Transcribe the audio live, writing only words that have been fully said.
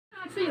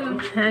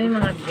Hi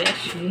mga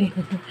beshi.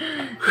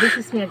 This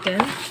is me again.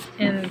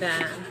 And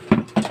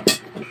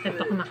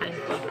ito kumakain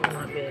ko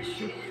mga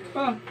beshi.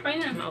 Oh,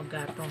 kain na.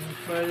 Maugatong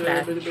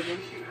lunch.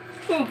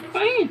 Oh,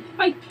 kain.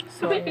 Ay,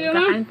 So,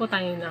 kakain po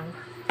tayo ng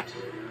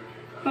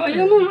oh,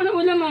 ayaw mo. Ano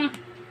ulam mo?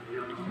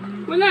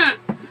 Wala.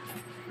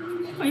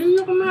 Ayaw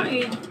nyo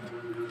kumain.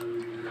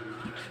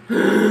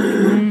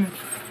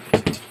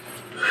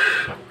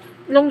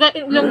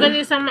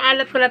 Longanisang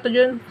maalat pala to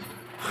dyan.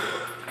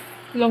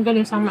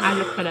 Longanisang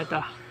maalat pala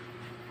to.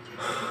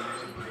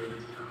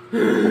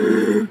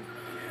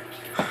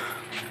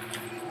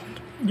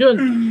 Jun.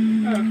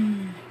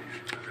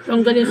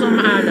 Longanisang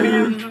maalat.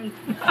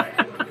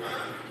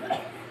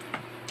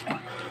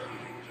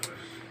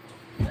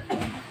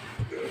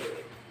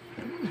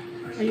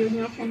 Ayaw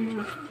nyo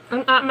kumain.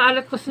 Ang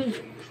maalat kasi.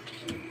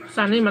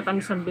 Sana yung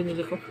matamis ang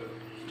binili ko.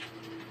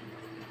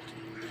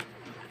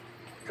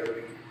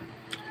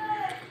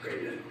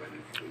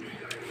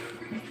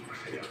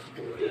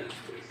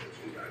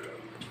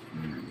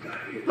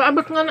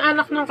 Paabot nga ng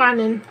anak ng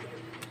kanin.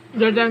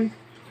 Jordan.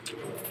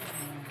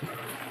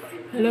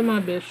 Hello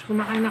mga besh.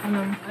 Kumakain ako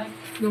ng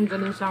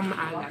longanisang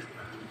maalat.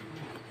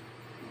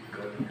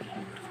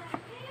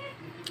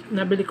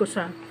 Nabili ko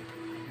sa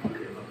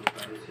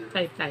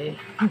Taytay.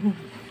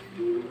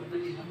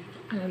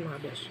 Ayan mga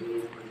besh.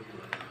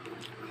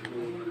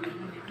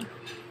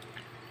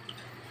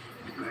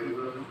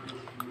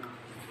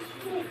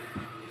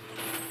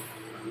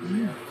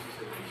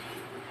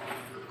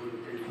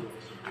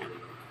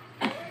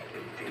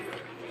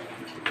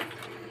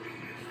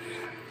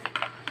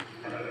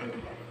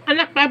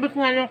 Anak, paabot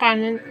nga ng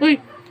kanin.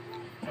 Uy!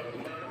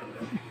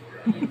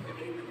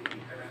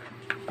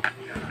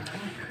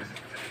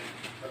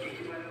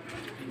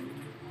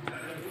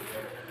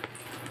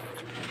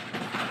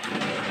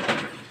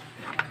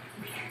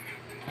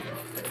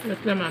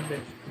 Wait lang mga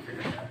besh.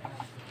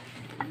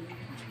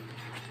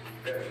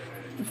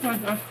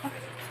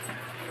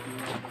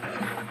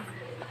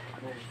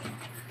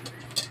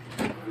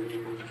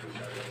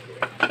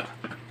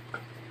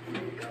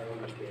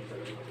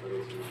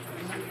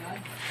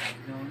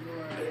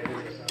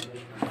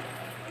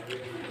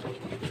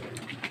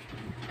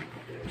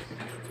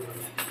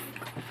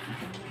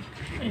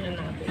 Ayan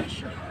mga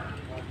besh.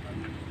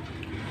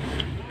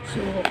 So,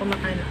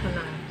 kumakain ako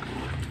ng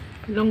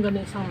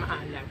longanisang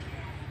maalat.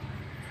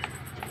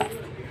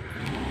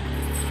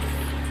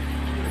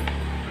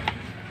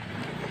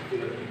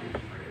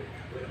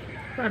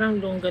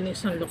 Parang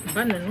longganisang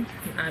lukban, ano?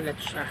 Maalat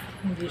siya.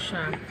 Hindi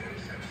siya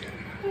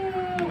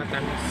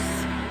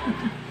matamis.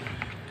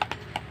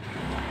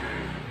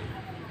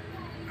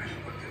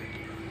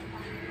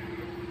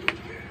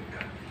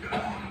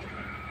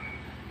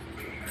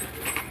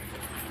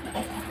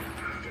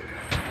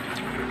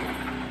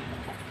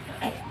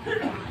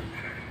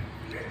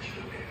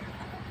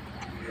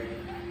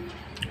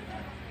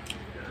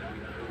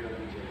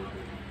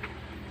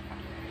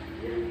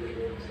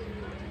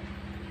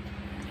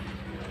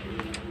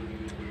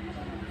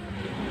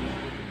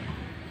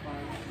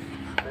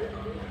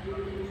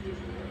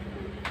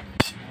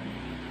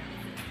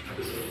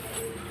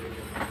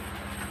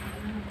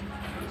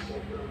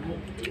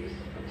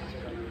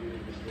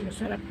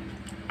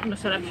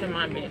 Masarap siya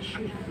mga besh.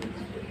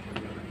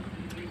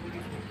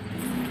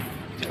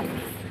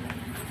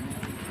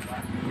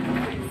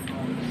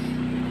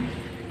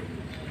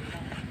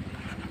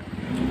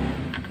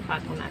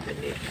 Patong natin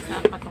dito.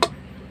 Saan patong?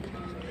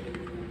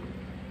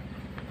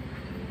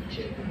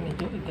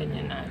 Medyo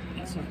ganyan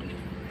natin. So,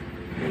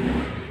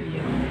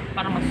 yun.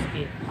 Para mas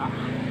kita.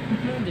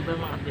 Di ba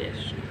mga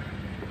besh?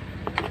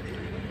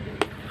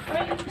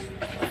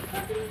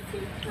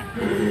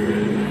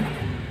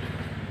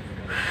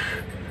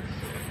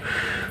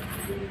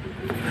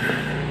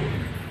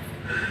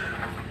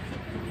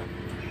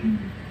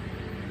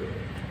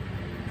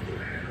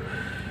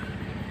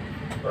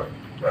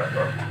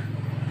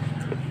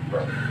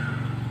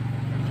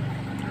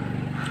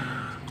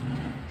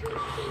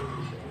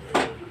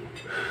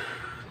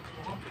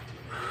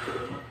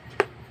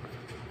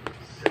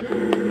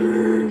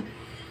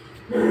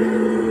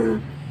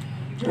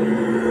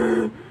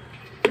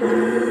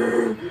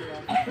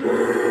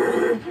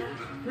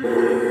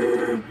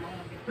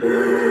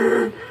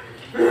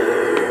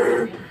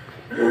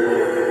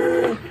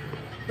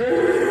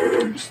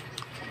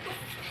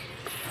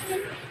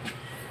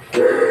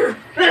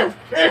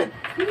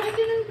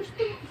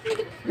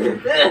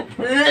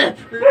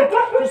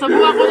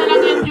 Sasabuhan ko na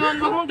lang yan, John.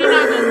 Huwag mong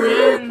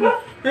ginaganyan.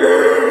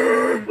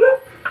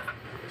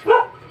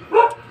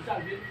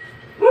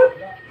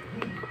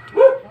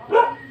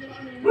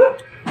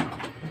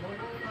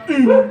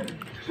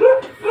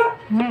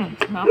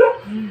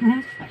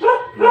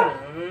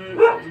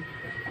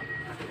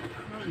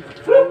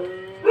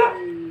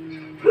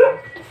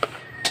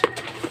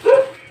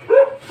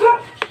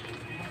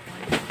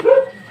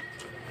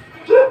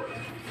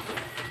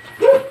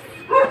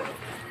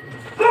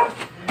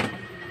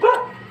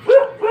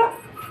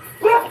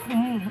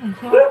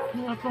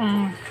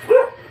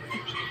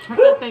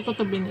 Tatay ko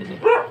ito binili.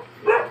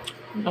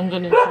 Ang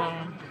ganun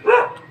siyang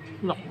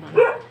Lokman.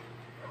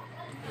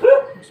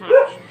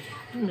 Masarap siya.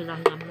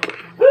 Nilamdam na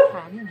ako.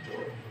 Kanin.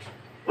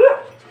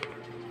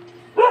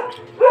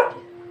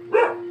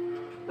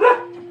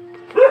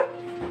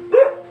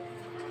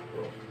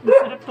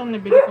 Masarap itong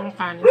nabili kong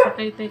kanin. Sa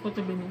Taytay ko ito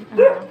binili.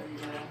 Ano?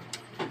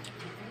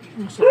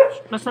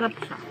 Masarap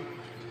siya.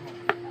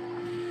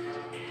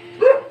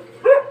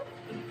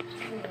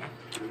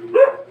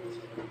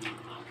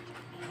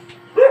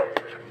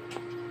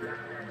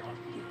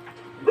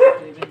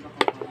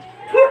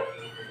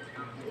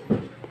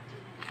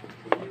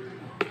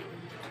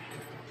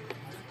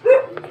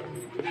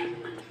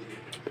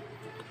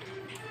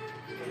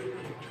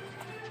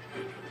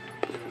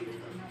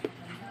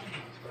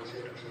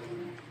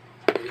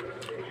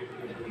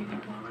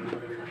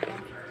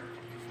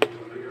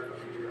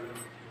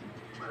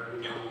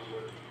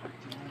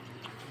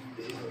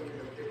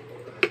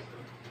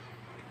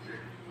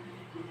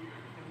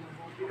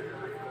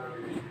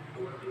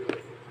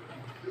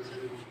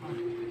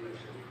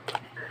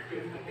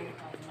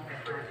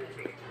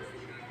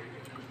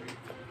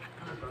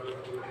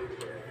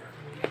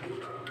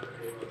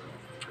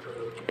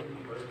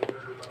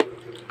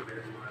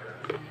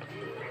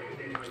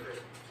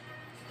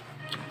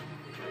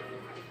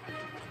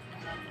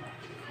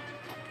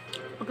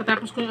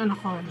 Pagkatapos ko yung ano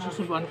ko,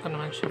 susubuan ko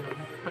naman siya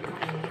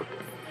pagkain niya.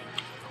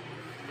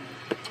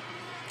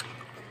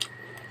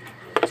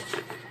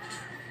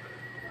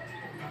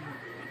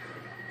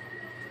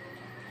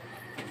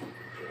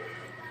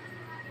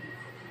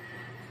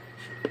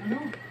 Ano?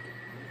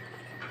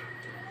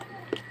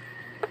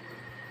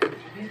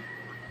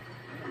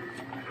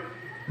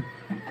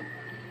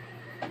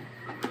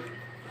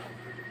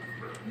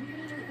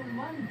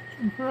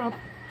 Ang sarap.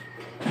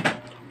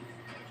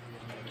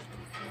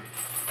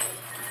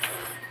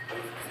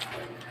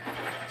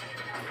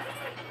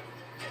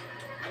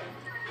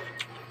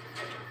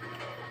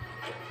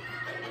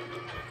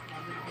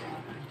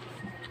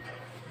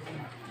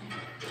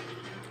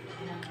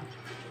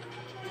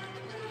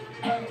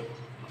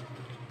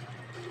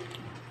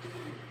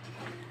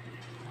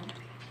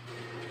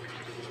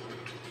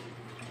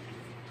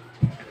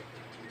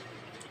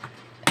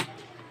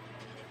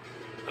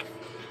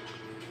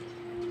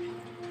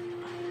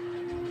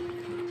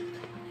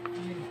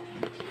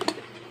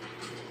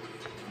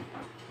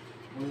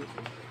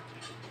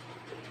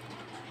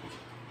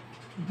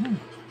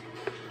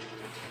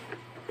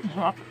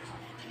 Masarap.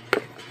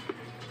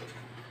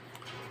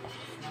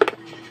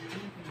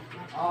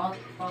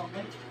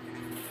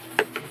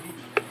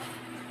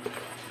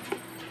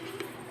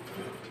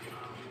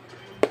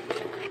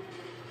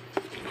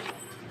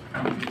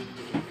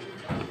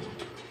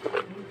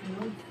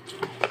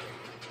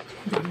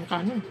 Dami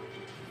kanin.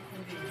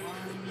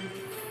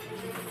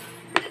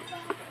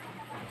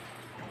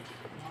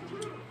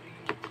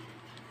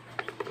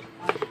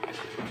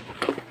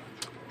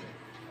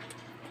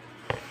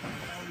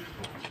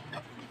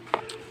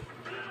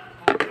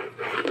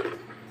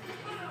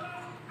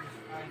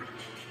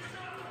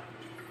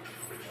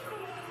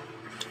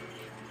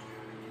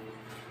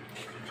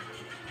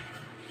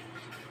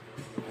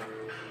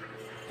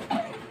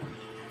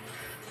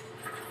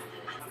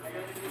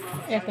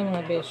 Eto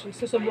mga beshi,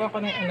 susubukan ko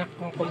ng anak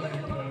kong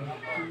kumain.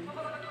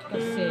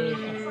 Kasi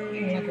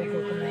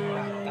natututo na yung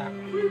bata.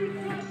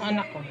 Ang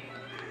anak ko.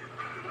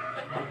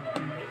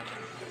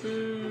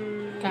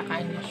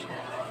 Kakain na siya.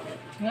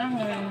 Nga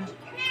nga.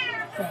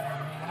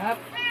 Sarap.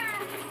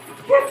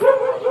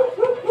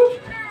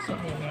 So,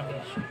 ayun mga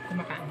beshi.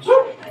 Kumakain siya.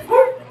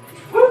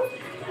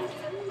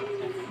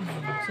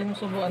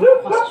 Sinusubuan ko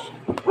kasi siya.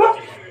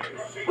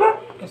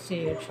 Kasi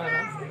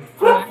para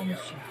kumain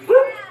siya.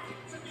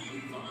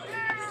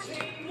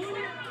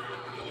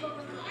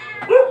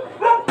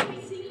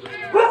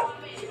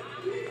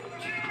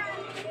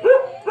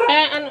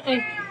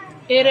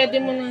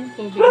 I-ready mo na yung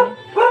tubig na.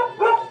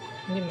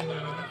 Hindi mo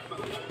na.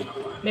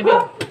 Bebe.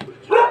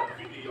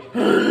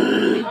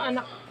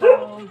 Anak ko.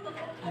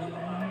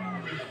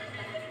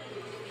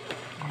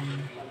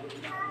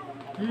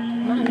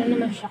 Ano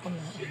naman siya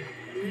kumain.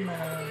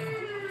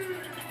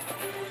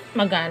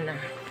 Magana.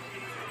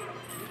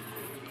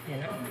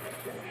 Yan.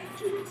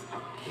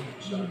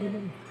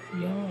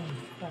 Yan.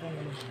 Para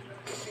naman.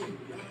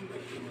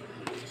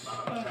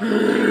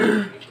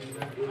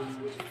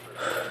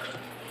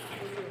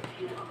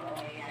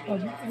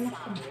 Anak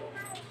ko.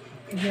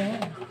 Yeah.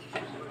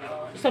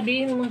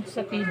 Sabihin mo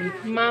sa TV,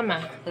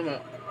 Mama,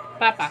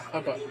 Papa,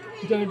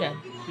 Jordan.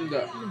 Hindi.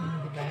 Diba?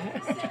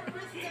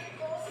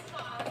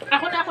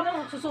 Ako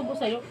na susubo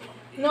sa'yo.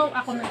 No,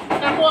 ako na.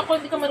 Ako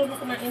hindi ka marunong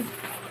kumain.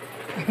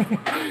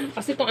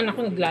 Kasi itong anak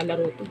ko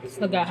naglalaro to. Tapos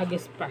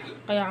naghahagis pa.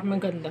 Kaya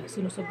maganda.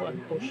 Sinusubuan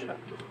ko siya.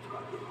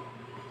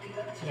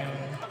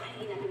 Yan.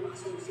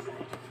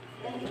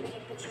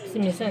 Kasi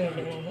minsan,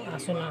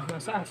 aso na.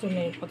 Nasa aso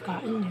na yung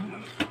pagkain niya.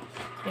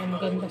 Kaya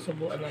maganda,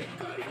 subuan na lang.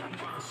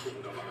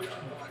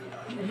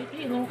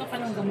 Inom ka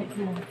pa ng gamot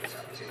mo.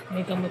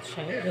 May gamot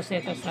siya.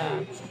 Reseta sa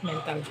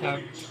mental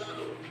health.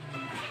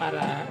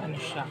 Para ano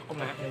siya,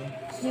 kumain.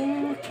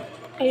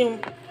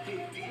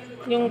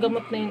 Yung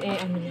gamot na yun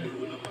ano niya.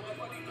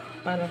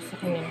 para sa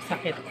kanyang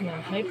sakit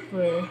na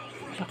hyper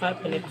tsaka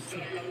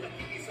epilepsy.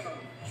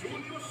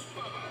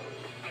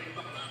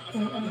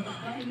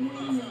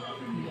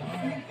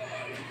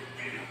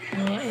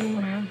 Ayan mo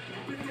ha.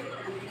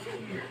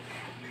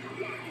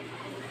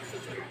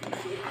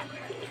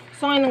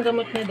 So ngayon ang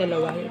gamot niya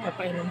dalawa, yung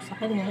papainom sa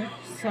kanya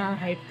sa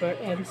hyper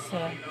and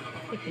sa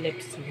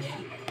epilepsy niya.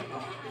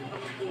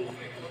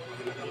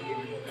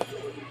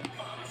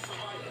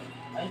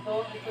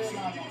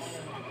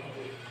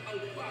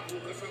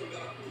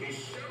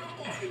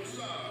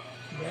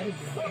 Very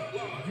good.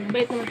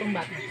 Mabait naman itong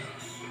bata.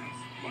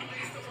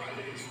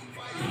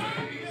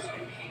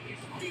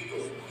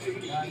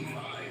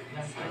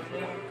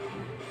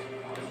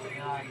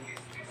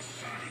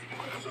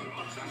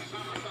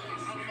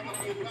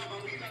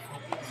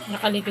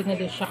 Nakalikod na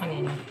din siya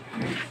kanina.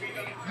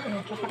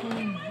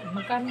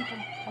 Magkano ka?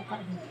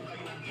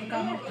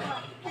 Magkano ka?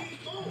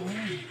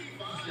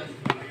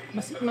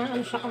 Mas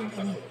maano siya kung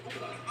ano.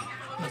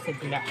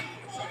 Masigla.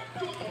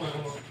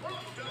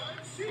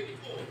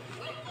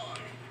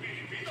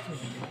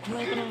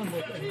 Kumain ka na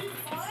mabuti.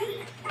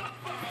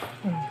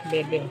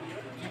 Bebe.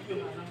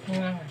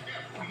 Nga.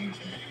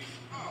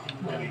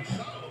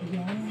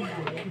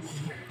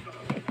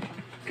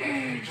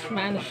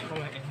 Maano siya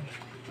kumain.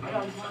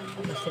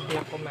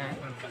 Masigla kumain.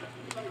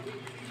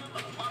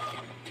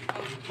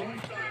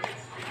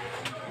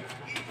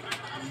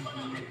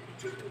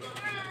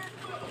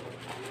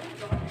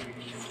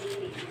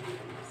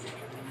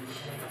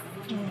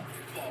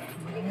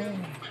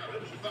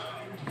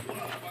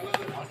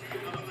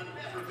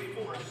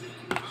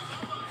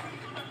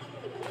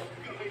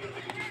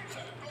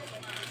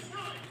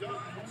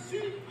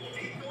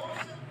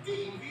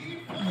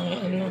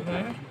 Ano ba?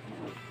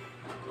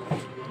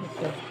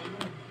 Ito.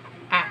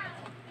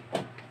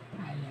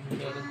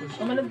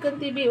 Pamanood kang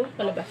TV, oh.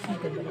 Palabas ng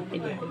ganda ng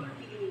pelikula.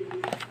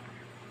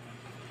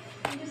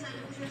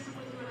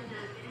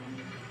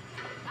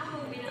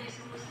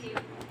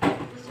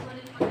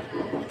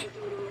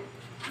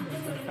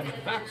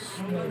 Palabas.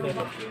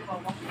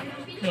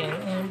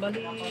 Yan,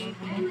 balik.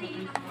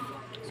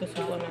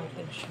 Susukan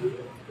natin siya.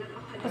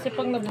 Kasi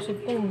pag nabusog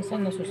ko,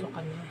 minsan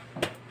nasusukan na.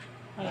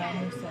 Kaya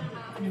minsan,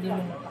 hindi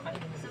mo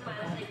napakain.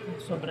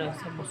 Sobrang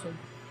sa busog.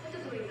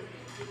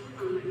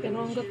 Pero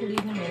hanggat hindi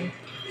naman,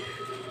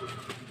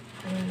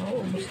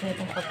 mauubos na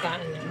itong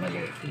pagkain niya,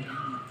 maluti.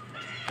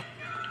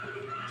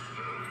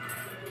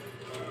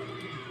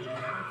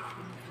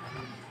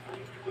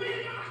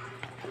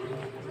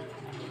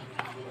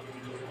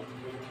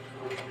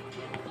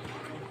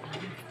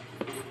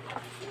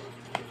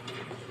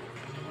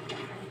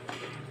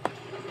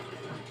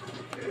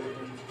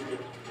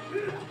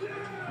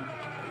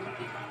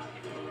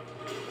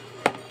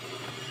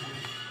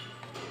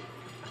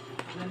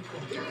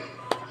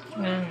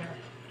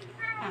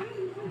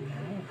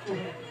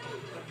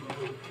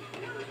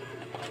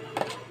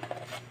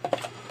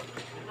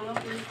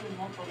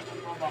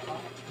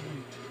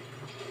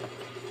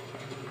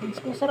 Mas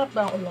masarap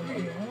ba ang ulam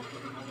mo?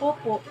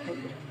 Opo.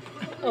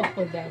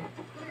 Opo daw.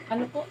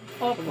 Ano po?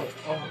 Opo.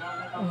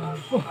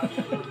 Opo.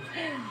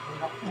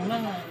 Ano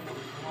nga?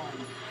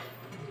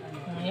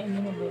 Ngayon mo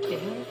mabuti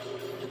ha?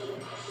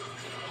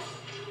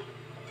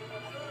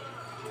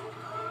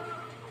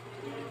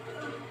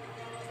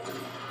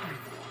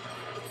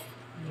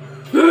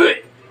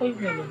 Uy,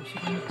 gano'n.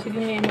 Sige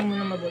ngayon mo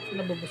muna mabuti.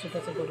 Nabubusog ka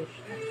siguro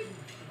siya.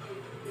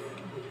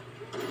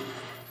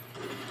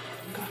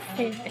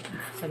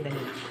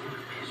 Sandali.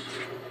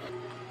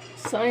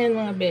 So, ayan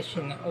mga beshi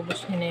na.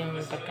 Ubos niya na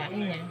yung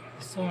pagkain niya.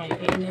 So, ngayon,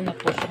 iinom na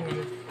po siya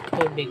ng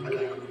tubig.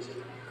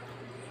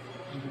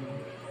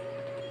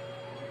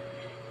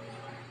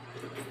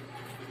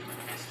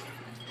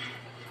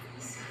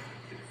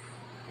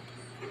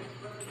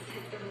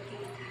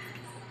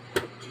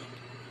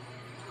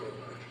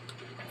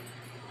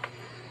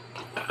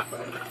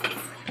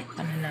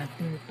 Ano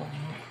natin itong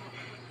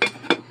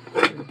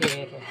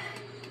bero.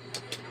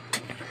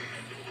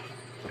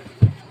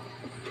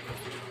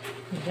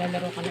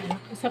 Maglalaro ka na anak.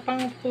 Isa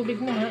pang tubig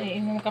mo ha.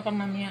 Iinom ka pa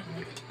mamaya.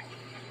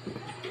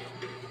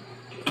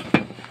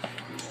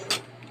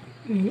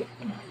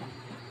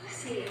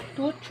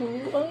 Tuchu.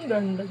 Ang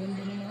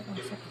ganda-ganda ng mga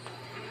kausap.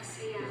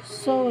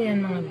 So,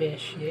 yan mga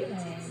beshi.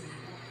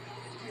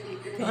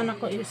 Yung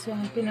anak ko is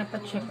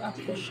pinapacheck up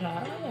ko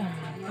siya.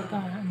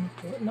 Pagka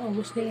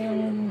naubos na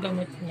yung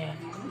gamot niya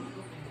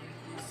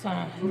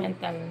sa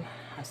mental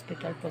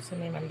hospital po sa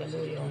may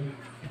Mandaluyong.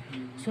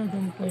 So,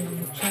 doon po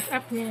yung check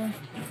up niya.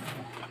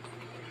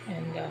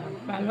 And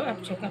follow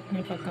up check up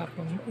niya pagka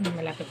po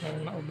malapit na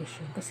yung maubos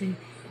yun. Kasi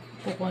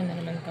kukuha na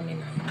naman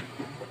kami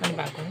ng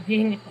bagong.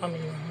 Hihingi po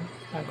kami ng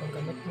bagong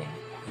gamot niya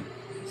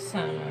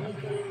sa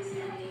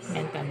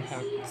mental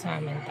health, sa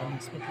mental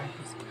hospital.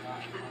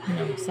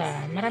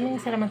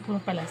 Maraming salamat po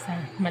pala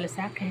sa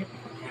malasakit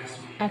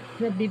at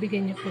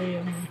nabibigyan niyo po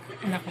yung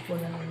anak ko po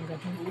ng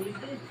gamot.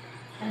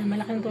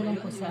 Malaking tulong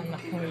po sa anak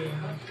ko yung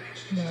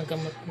mga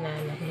gamot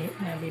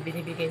na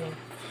binibigay niyo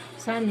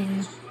sa amin.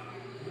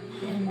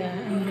 And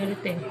I'm very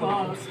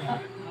thankful po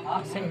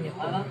sa inyo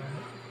po.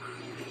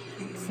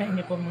 sa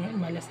inyo po mga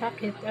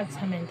malasakit at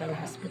sa mental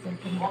hospital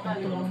po. Malaking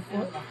tulong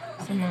po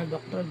sa mga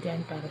doktor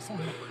dyan para sa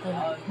anak ko.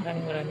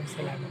 Maraming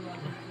salamat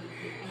po.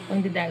 Kung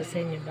di dahil sa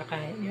inyo, baka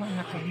yung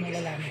anak ko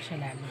malala na siya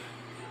lalo.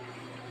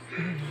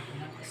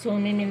 So,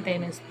 may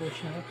maintenance po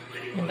siya.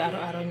 Yung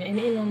araw-araw niya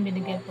iniinom,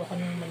 binigyan po ako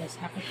ng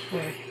malasakit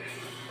for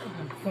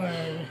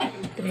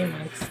 3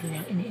 months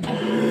niya iniinom.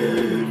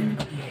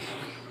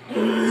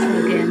 So,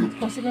 again,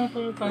 kung sino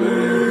po yung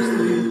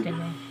gusto din ka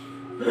ng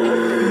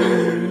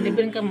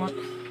libreng kamot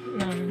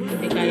na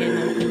hindi kaya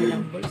ng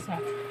kanilang bulsa,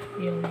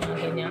 yung mga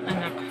ganyang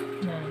anak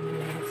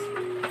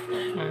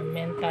na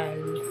mental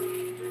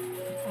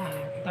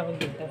tawag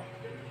dito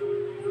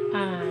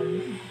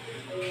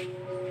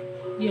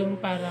yung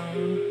parang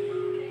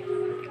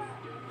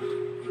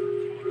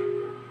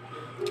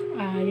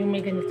yung may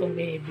ganitong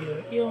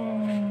behavior,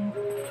 yung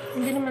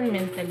hindi naman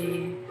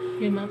mentally,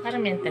 yung mga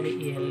parang mentally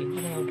ill, yung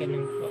mga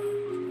ganun po.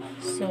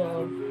 So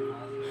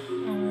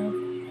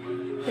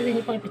pwede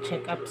niyo pong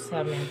ipa-check up sa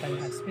mental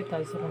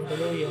hospital sa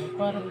Mandaluyong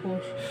para po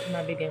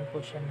mabigyan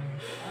po siya ng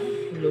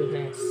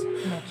lunas,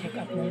 ma-check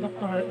up ng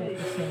doktor at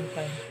the same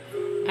time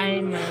ay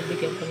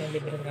mabigyan po ng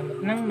libreng gamot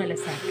ng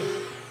malasakit.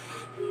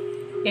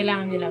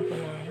 Kailangan nila po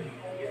na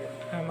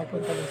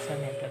magpunta doon sa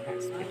mental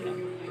hospital.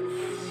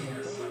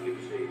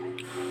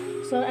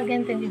 So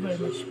again, thank you very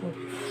much po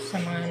sa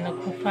mga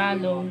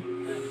nagpo-follow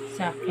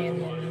sa akin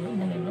na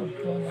nanonood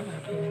po ng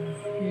aking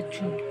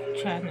YouTube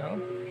channel.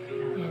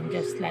 And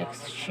just like,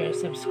 share,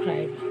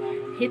 subscribe,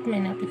 hit my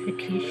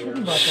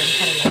notification button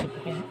para lagi po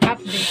kayong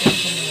updated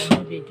sa mga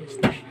new videos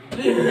na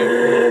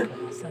in-upload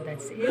ko. So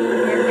that's it.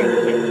 And